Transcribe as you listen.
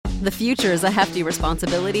The future is a hefty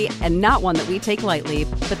responsibility and not one that we take lightly,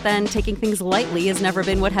 but then taking things lightly has never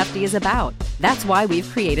been what Hefty is about. That's why we've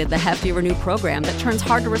created the Hefty Renew program that turns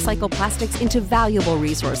hard-to-recycle plastics into valuable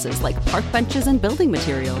resources like park benches and building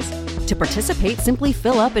materials. To participate, simply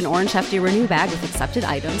fill up an orange Hefty Renew bag with accepted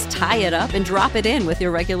items, tie it up, and drop it in with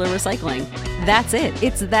your regular recycling. That's it.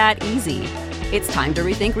 It's that easy. It's time to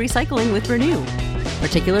rethink recycling with Renew.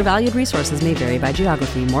 Particular valued resources may vary by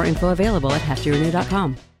geography. More info available at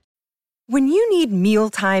heftyrenew.com. When you need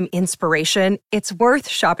mealtime inspiration, it's worth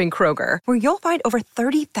shopping Kroger, where you'll find over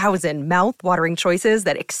 30,000 mouth-watering choices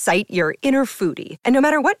that excite your inner foodie. And no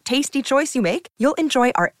matter what tasty choice you make, you'll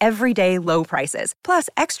enjoy our everyday low prices, plus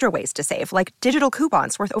extra ways to save, like digital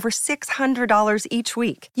coupons worth over $600 each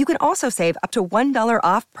week. You can also save up to $1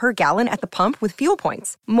 off per gallon at the pump with fuel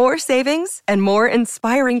points. More savings and more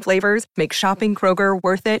inspiring flavors make shopping Kroger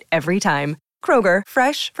worth it every time. Kroger,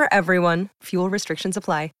 fresh for everyone. Fuel restrictions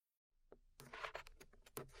apply.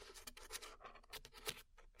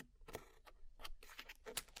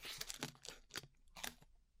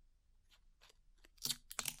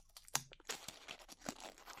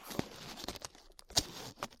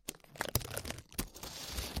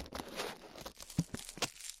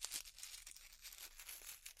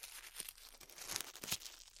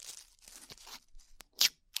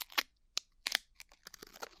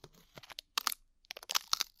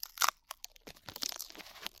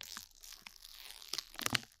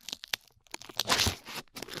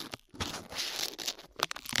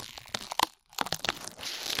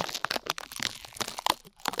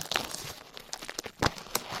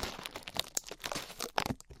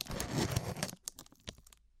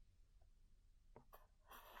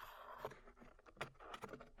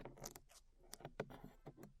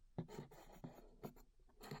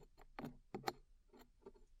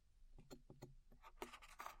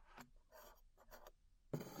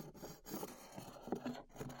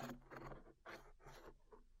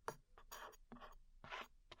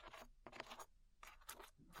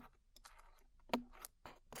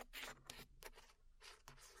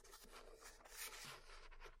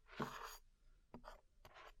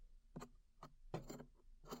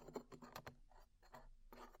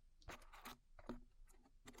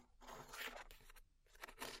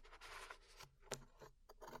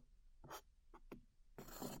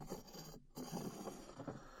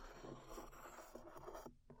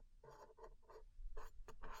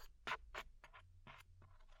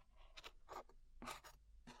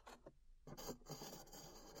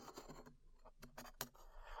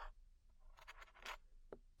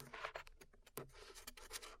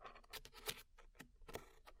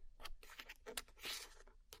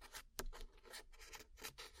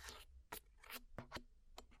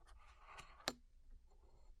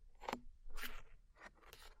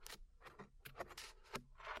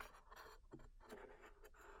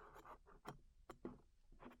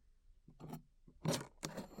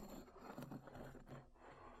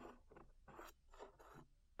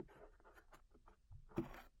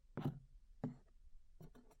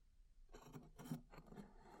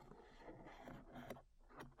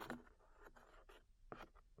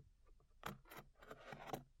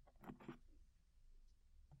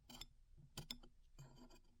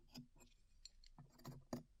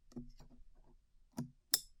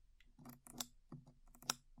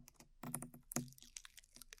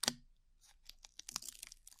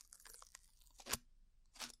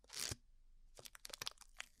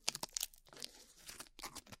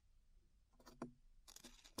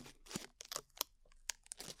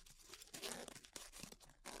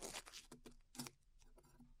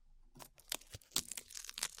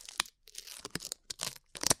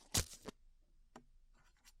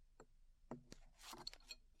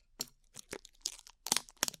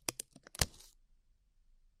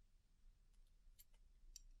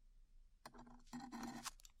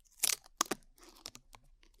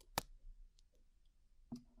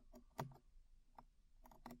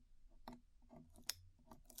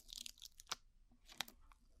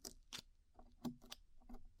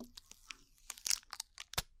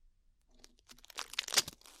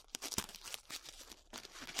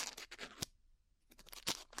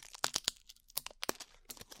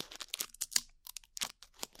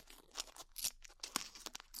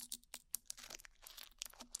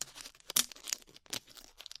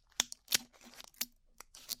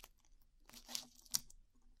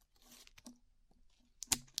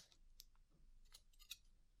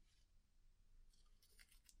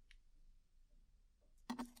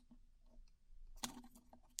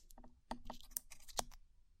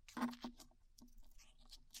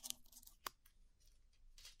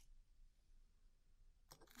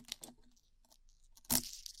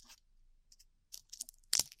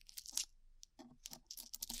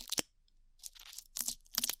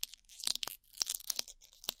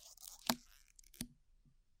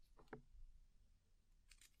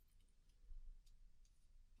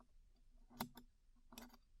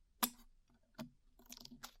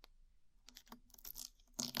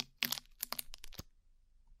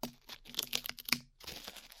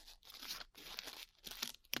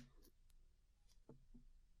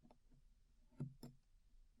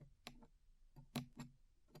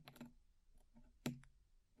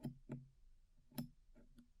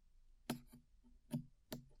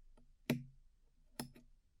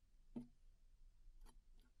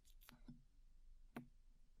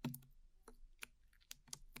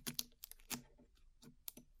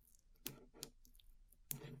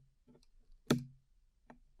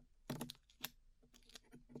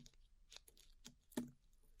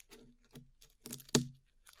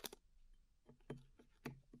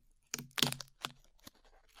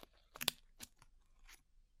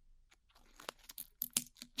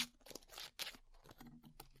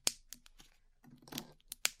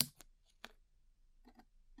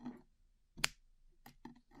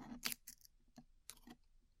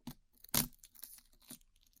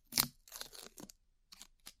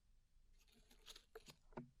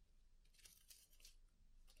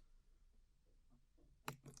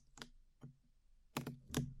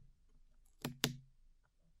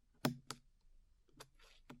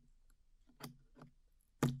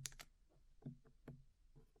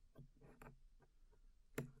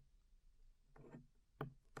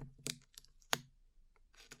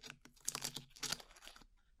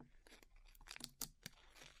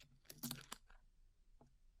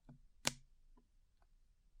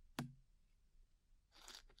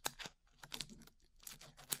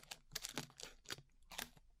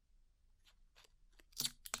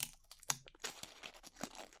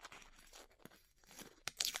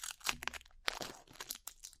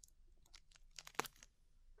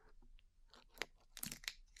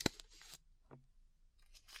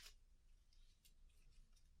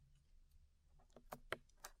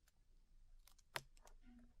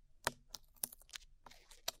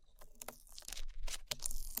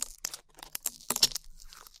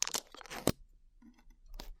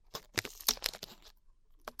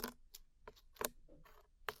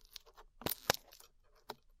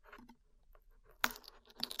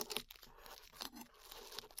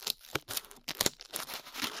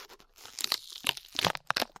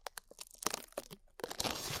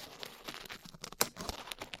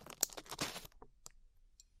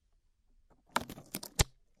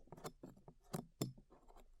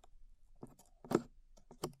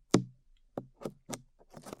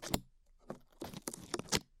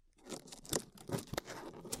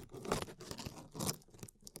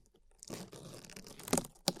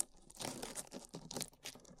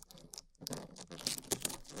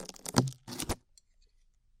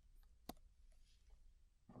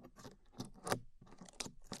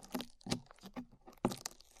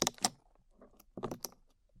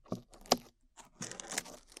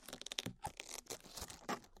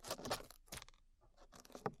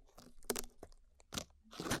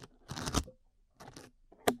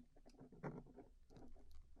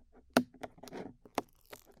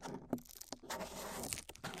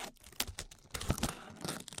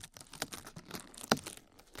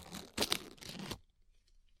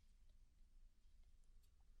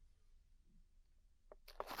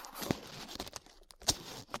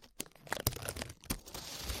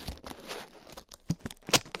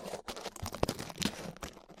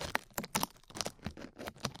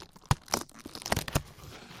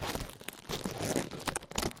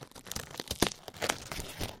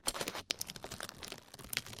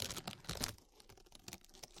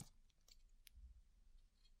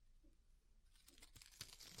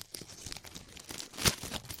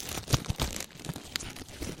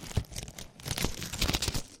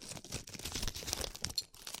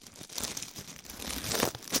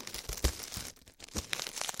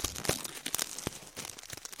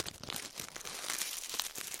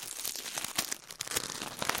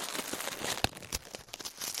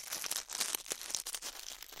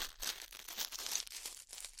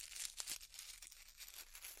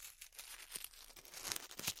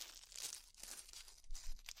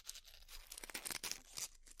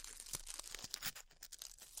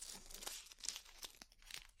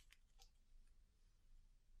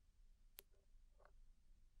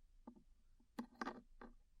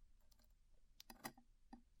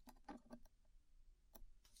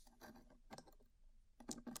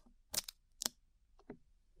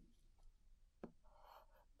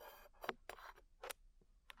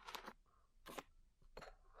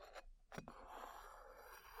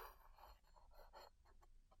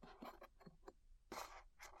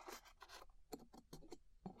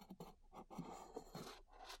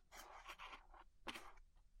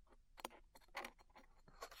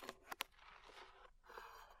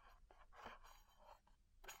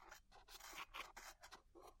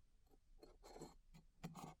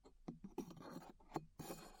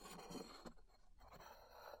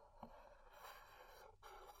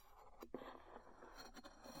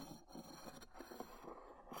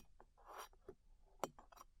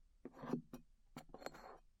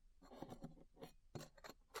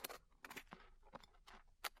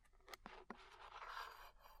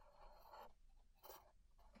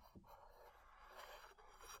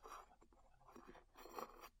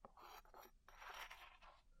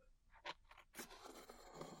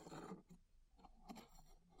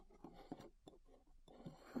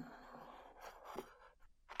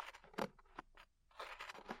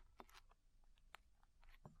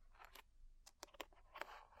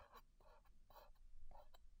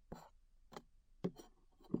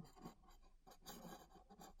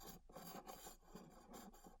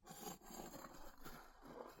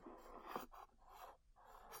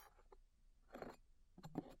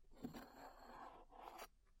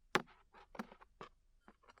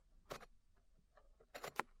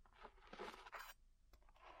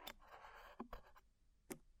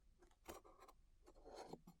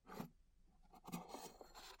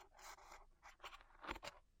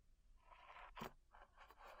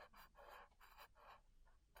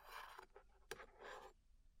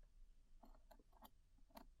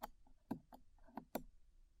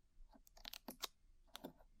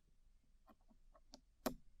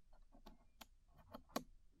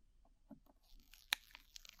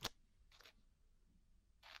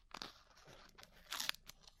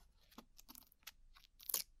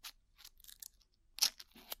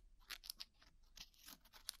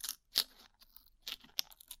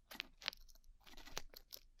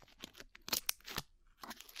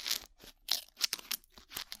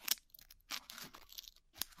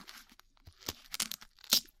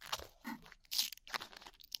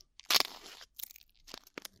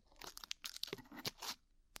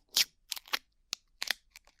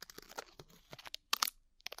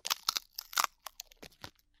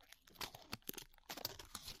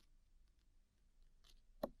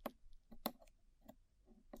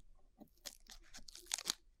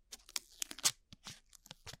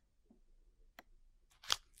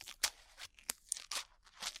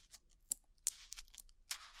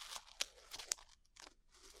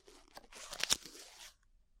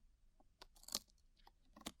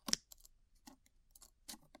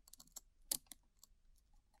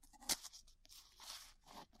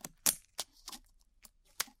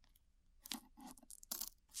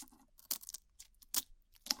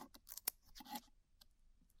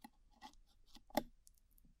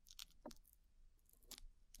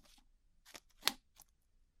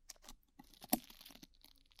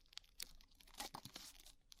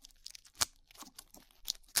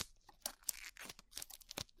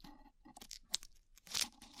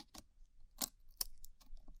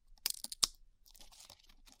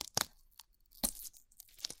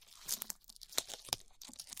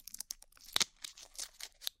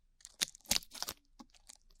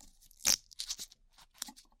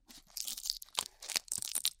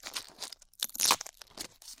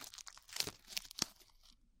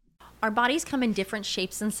 Our bodies come in different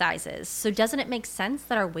shapes and sizes, so doesn't it make sense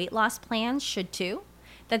that our weight loss plans should too?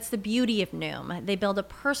 That's the beauty of Noom. They build a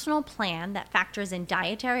personal plan that factors in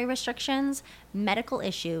dietary restrictions, medical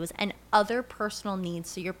issues, and other personal needs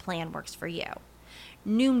so your plan works for you.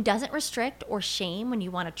 Noom doesn't restrict or shame when you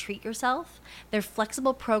want to treat yourself. Their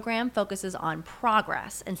flexible program focuses on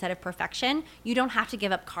progress instead of perfection. You don't have to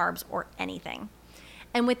give up carbs or anything.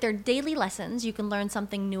 And with their daily lessons, you can learn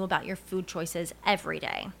something new about your food choices every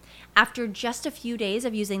day. After just a few days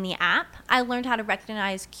of using the app, I learned how to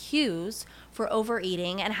recognize cues for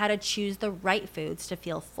overeating and how to choose the right foods to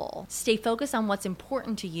feel full. Stay focused on what's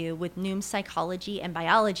important to you with Noom's psychology and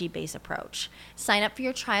biology-based approach. Sign up for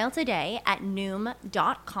your trial today at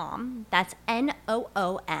Noom.com. That's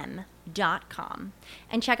Noom.com.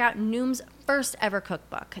 And check out Noom's first ever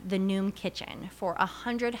cookbook, The Noom Kitchen, for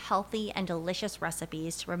 100 healthy and delicious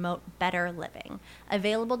recipes to promote better living.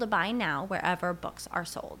 Available to buy now wherever books are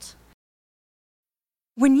sold.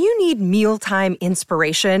 When you need mealtime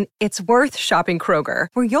inspiration, it's worth shopping Kroger,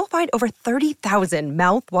 where you'll find over 30,000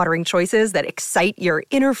 mouth-watering choices that excite your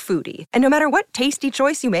inner foodie. And no matter what tasty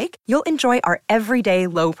choice you make, you'll enjoy our everyday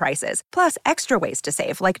low prices, plus extra ways to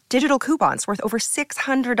save, like digital coupons worth over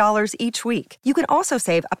 $600 each week. You can also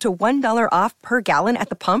save up to $1 off per gallon at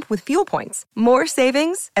the pump with fuel points. More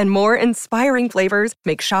savings and more inspiring flavors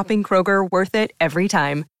make shopping Kroger worth it every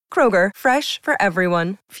time. Kroger, fresh for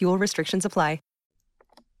everyone. Fuel restrictions apply.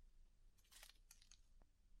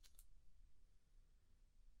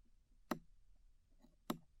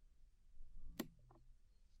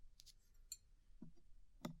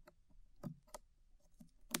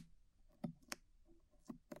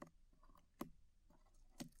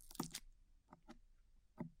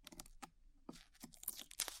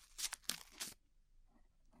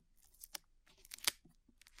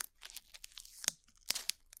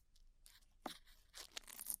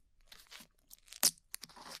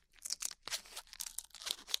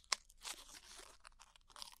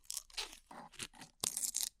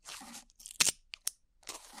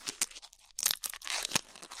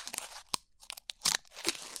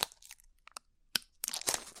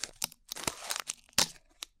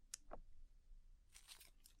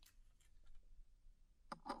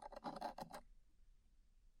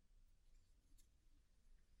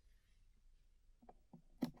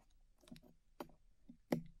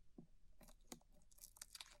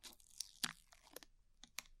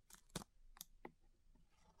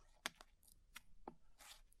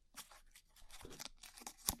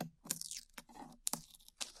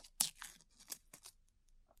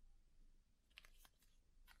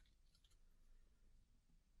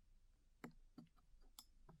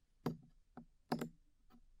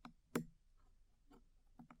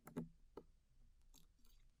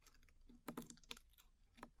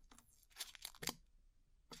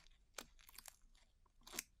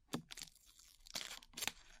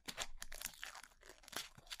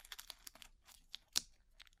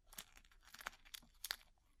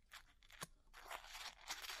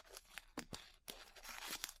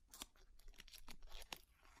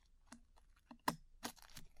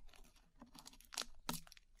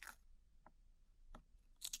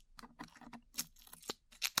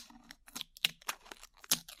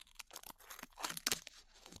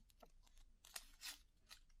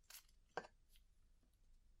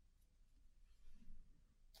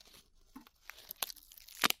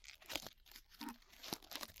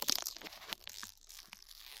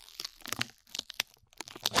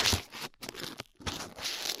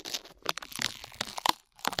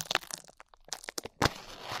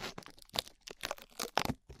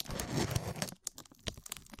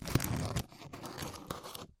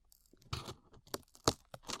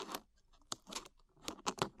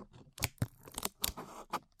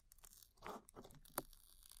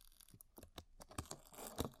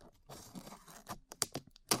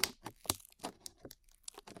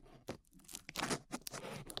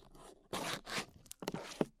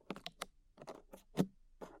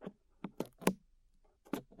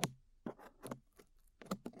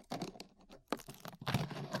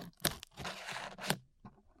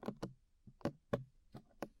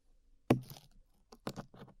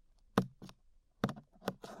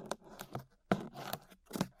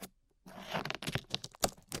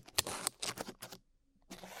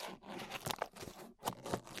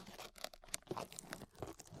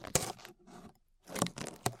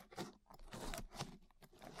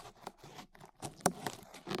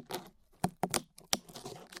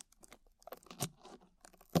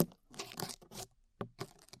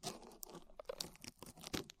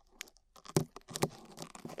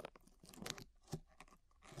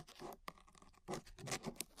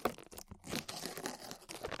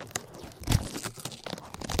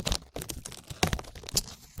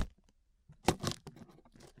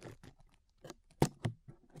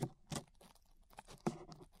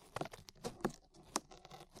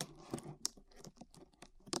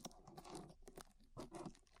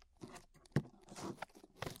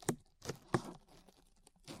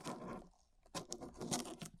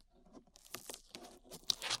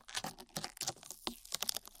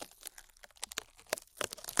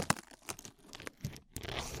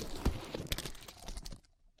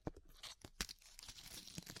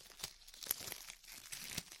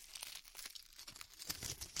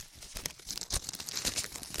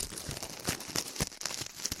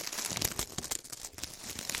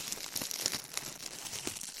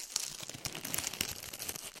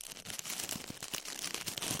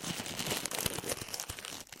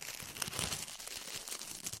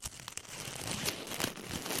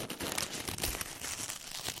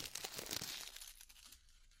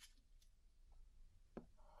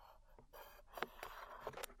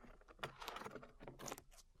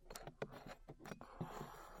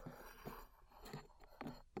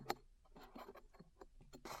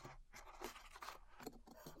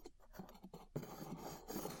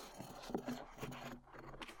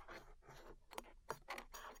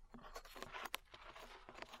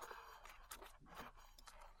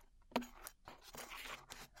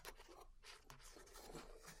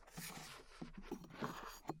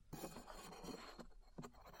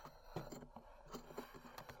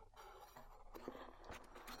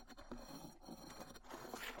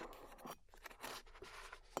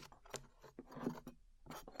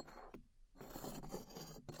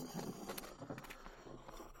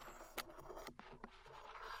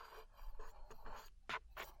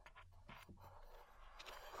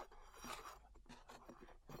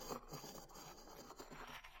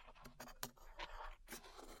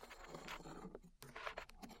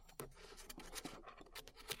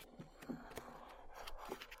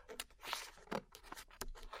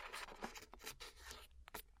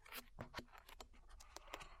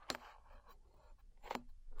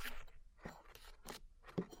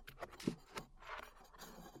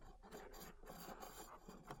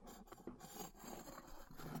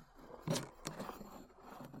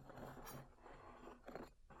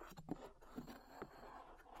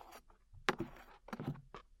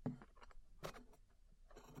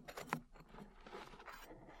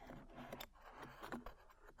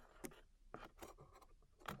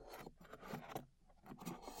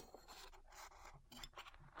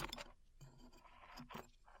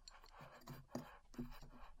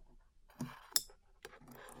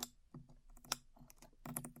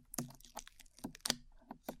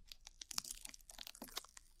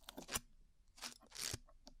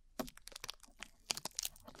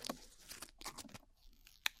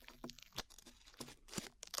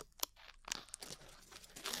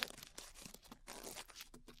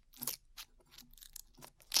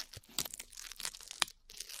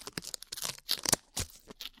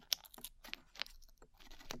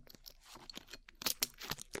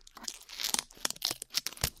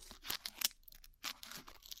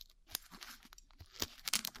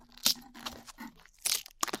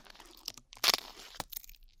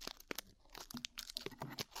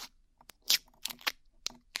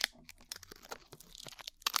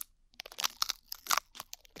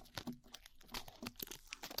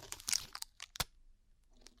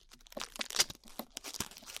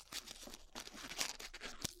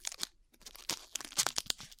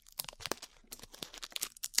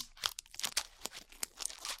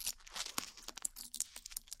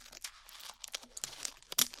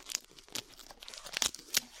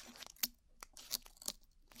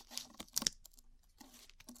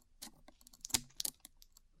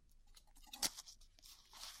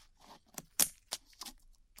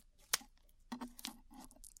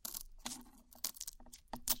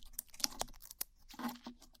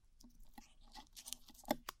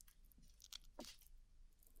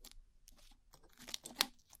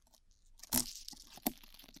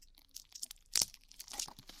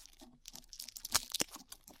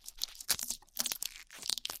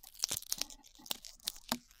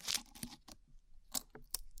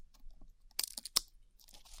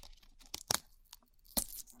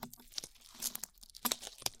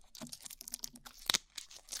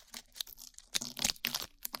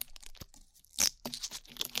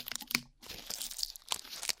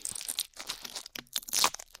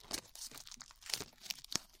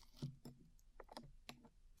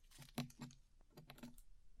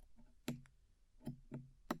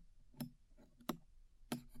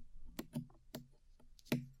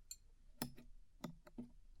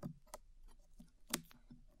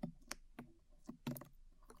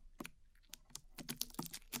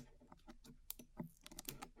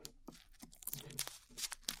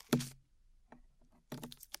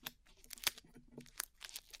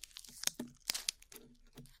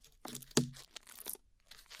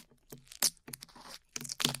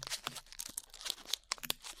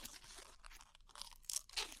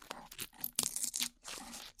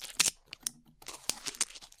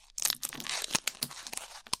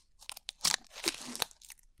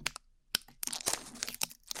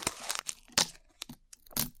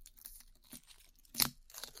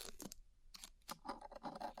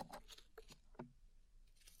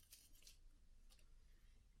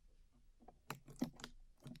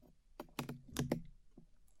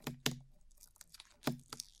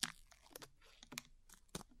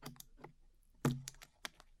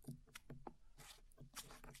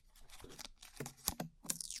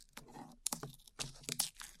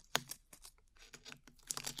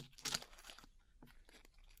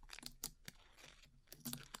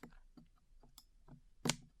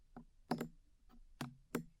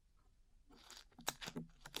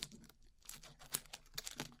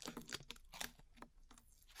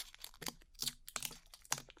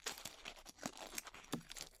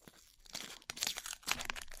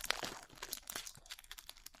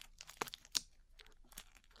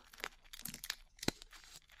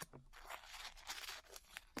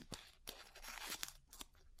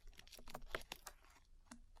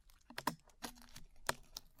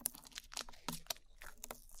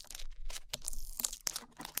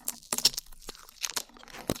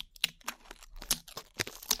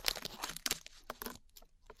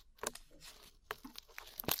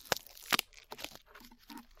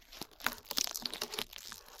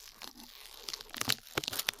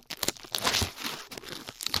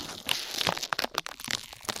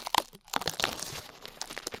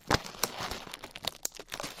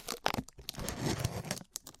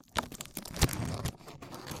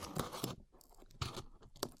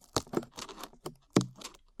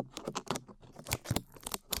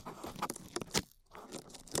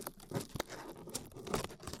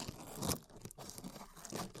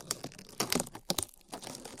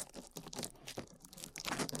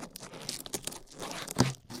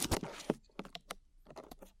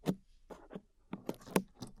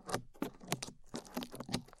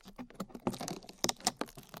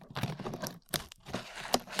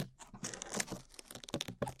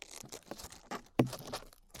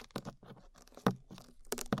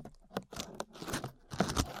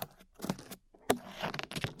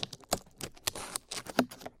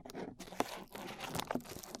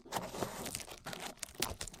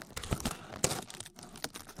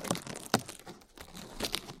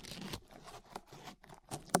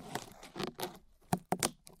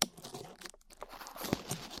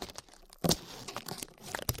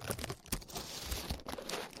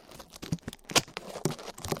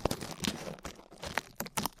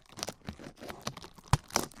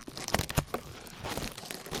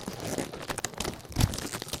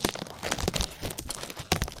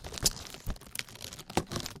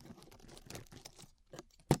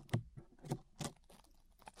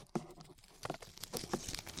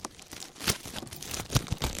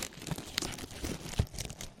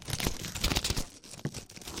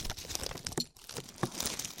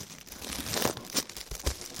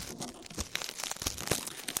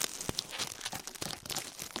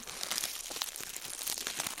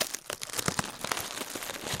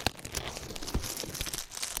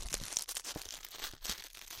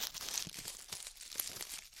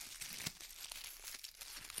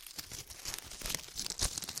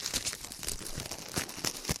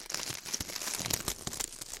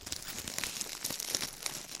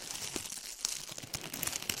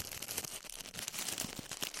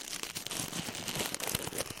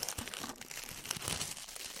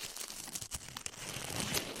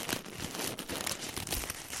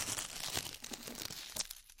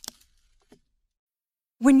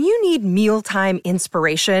 When you need mealtime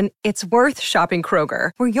inspiration, it's worth shopping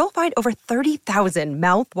Kroger, where you'll find over 30,000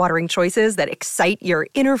 mouth-watering choices that excite your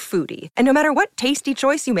inner foodie. And no matter what tasty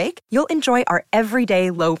choice you make, you'll enjoy our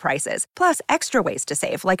everyday low prices, plus extra ways to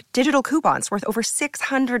save, like digital coupons worth over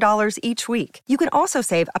 $600 each week. You can also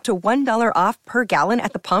save up to $1 off per gallon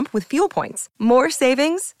at the pump with fuel points. More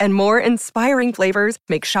savings and more inspiring flavors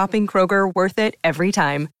make shopping Kroger worth it every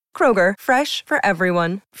time. Kroger, fresh for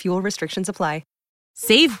everyone. Fuel restrictions apply.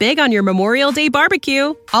 Save big on your Memorial Day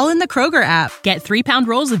barbecue, all in the Kroger app. Get 3-pound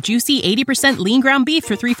rolls of juicy 80% lean ground beef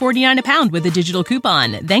for $3.49 a pound with a digital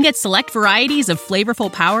coupon. Then get select varieties of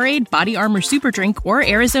flavorful Powerade, Body Armor Super Drink, or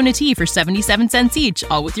Arizona tea for 77 cents each,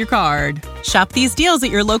 all with your card. Shop these deals at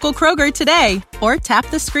your local Kroger today, or tap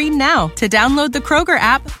the screen now to download the Kroger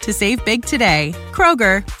app to save big today.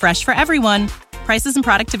 Kroger, fresh for everyone. Prices and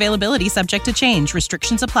product availability subject to change.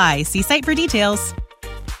 Restrictions apply. See site for details.